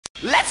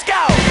Let's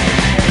go!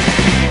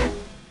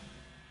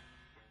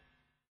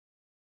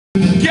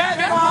 Get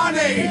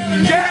money!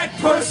 Get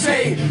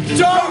pussy!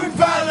 Don't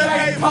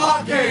validate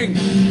parking!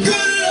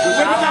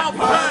 Without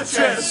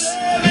purchase!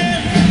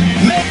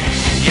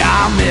 Yeah,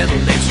 I'm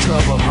middle-aged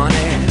trouble,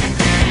 honey.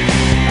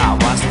 I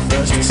was the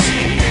first to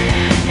see.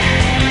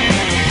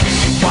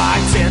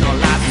 White tin or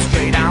lights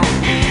straight on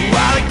me,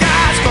 while the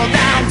guys fall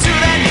down to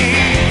their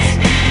knees.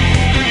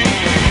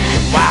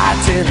 Why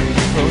didn't you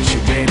approach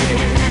you, baby?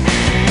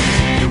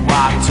 You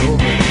walked over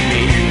to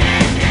me.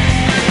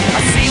 I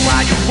see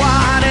why you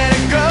wanted a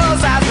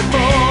girl's eyes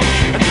before,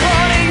 and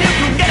honey, you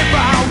could get it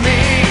from me.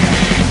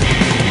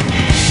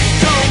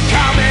 Don't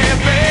call me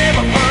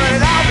babe, I've heard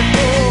it all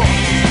before.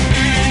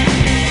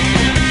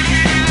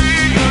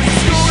 Lose the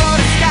school or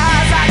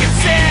disguise, I can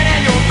see it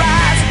in your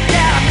eyes.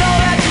 Yeah, I know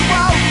that you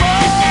want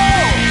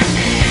more.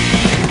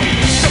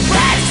 So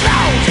black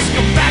slow, just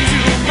come back to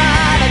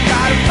mine. I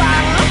gotta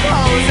find the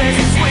roses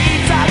and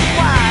sweet type of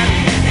wine.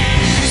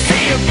 You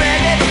see a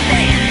baby,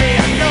 believe me,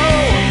 I know.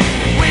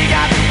 We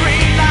got the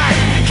green light,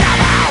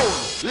 come on,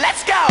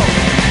 let's go.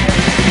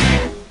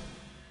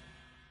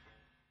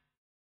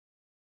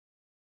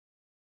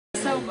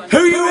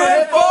 Who you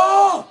here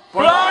for?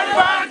 Blind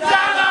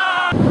Bandana!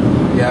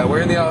 Yeah,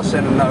 we're in the arse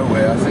end of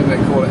nowhere. I think they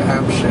call it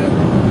Hampshire.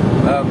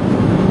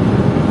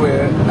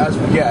 We're, as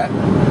we get,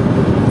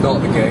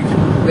 not the gig.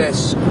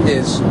 This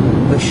is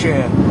the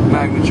sheer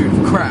magnitude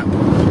of crap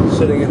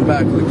sitting in the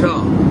back of the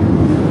car.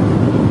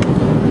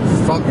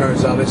 Fuck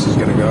knows how this is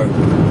gonna go.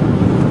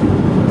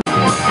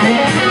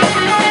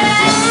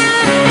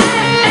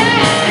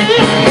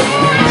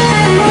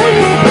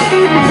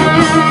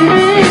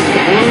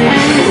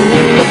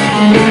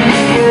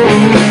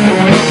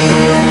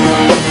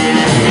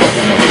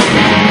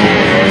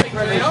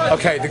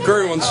 Okay, the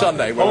Groove on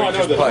Sunday when we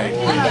just played.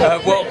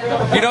 Well,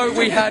 you know,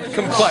 we had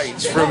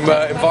complaints from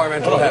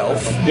Environmental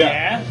Health.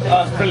 Yeah,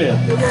 that's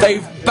brilliant.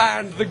 They've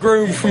banned the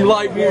Groove from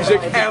live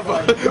music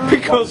ever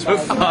because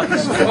of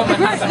us.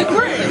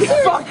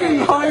 Fucking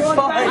high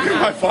five!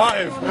 High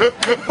five!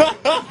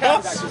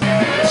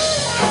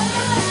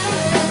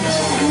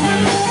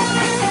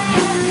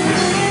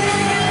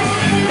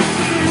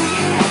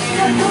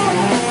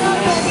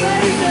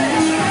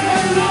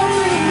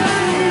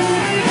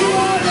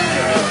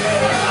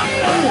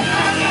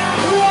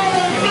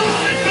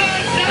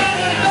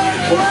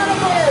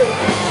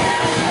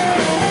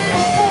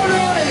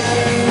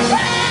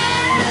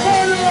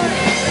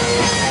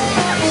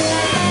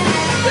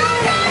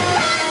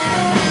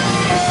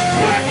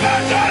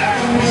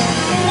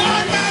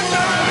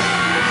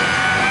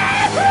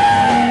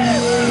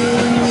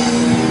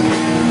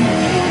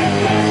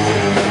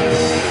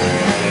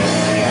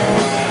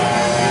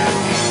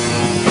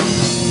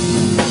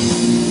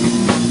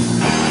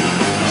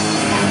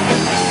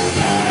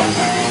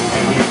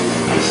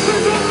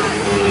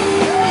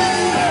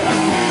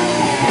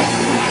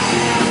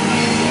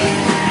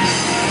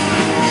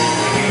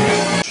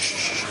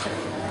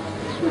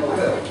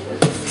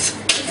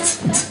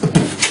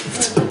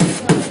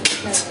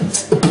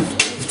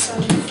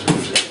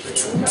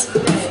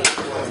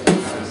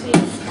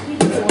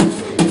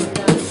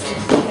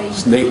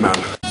 Neat, man.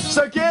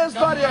 So Gears,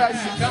 buddy,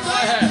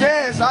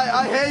 Gears,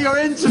 I hear you're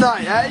in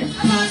tonight, eh?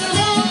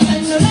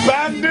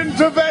 Band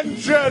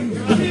intervention!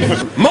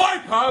 My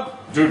pub,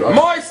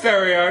 my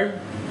stereo,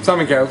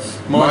 something else.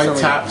 My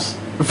taps.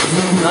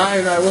 No,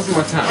 it wasn't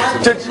my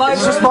taps. It's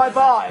just my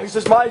bar, it's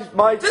just my...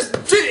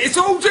 It's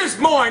all just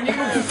mine, you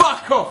can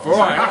fuck off,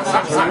 alright?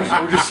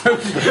 We'll just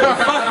fucking do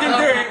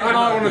it and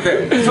I want to do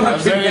it.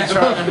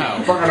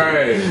 Fucking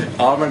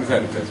hell. I'm going to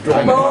take the piss.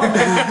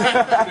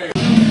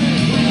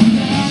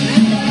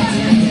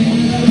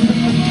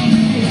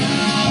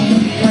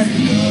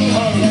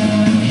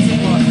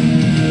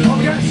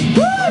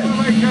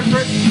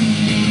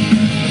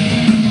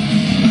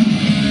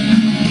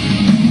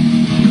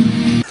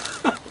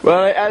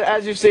 Well,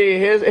 as you see,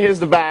 here's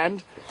the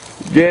band.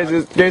 Gears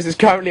is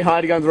currently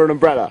hiding under an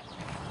umbrella.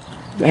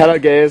 Hello,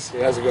 Gears.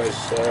 How's it going?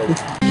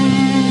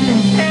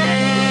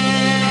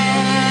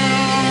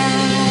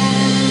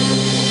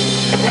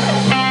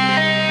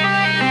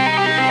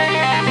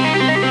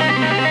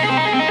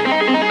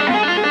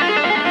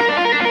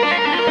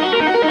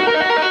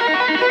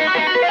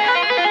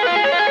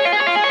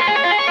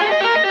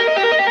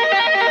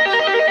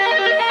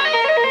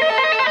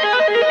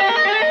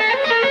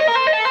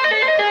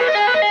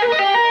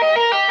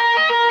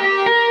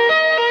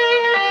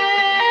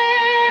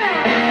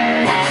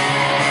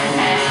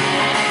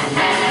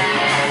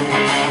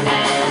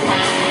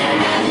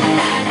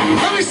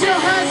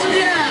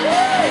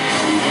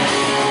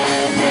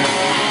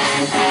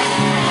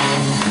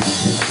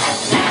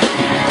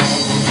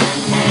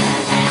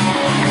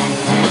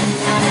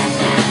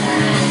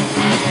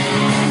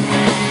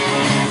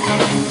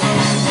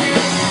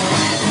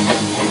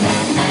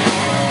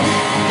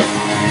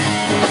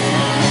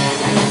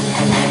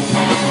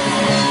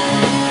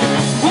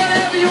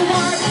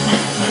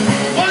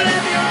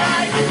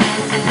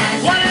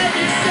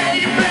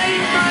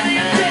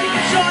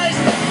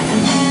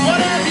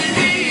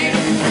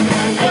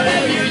 Whatever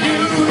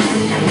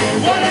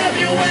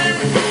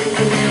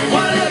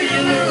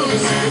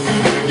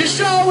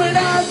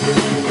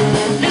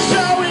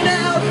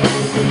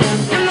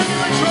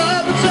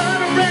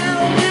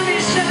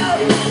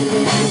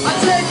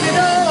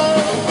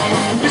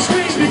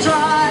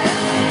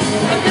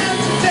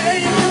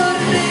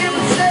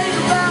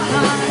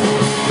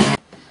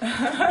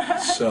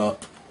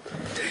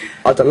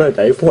don't know,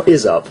 Dave. What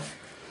is up?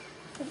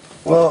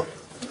 Well,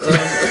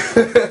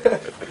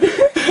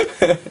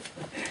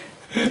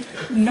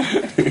 No.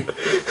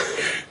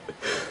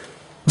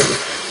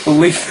 We'll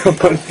leave that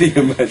one to the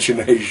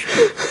imagination.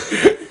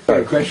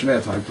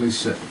 Questionnaire time, please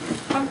sit.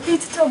 I'm here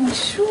to tell my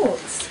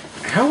shorts.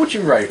 How would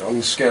you rate, on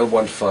a scale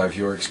 1 to 5,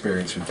 your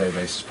experience with Dave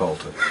Ace's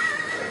Polter?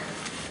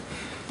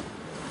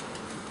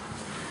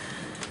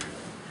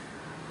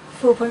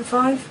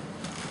 4.5.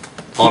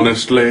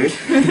 Honestly.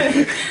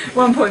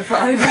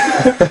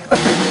 1.5.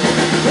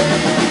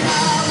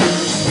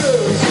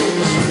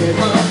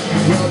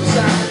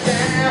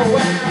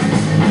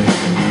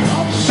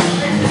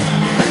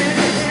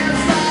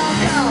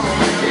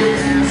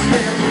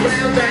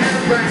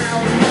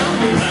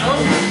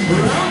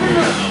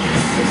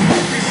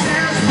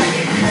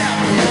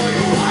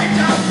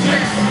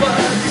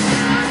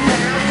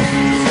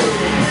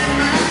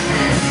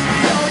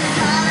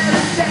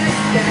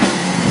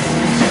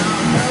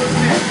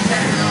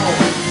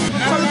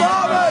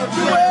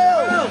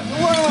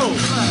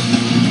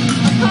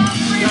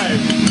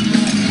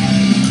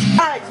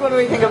 Alex, what do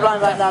we think of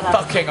Blind Bandana?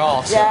 Fucking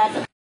awesome.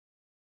 Yeah.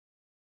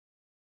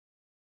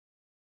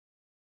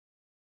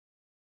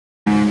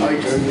 I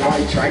turned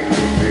my tractor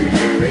through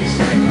the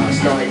racing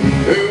last night.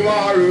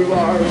 Ooh-ah,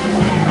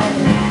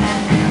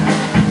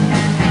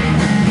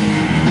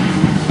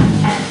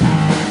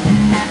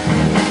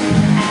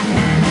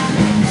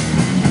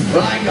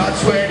 I got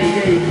 20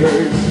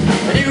 acres,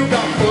 and you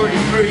got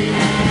 43.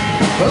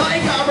 Well, I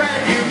got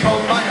brand new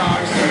coat, my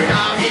arms turned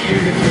out here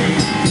to be.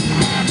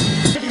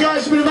 You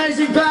guys have been an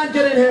amazing band,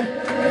 get in here.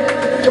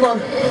 Come on,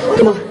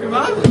 come on. Come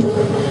on.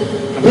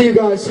 Hey, you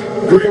guys,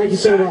 well, thank you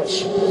so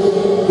much.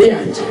 The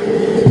end.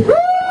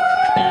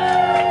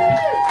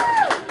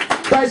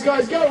 Guys,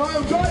 go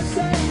home, drive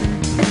safe.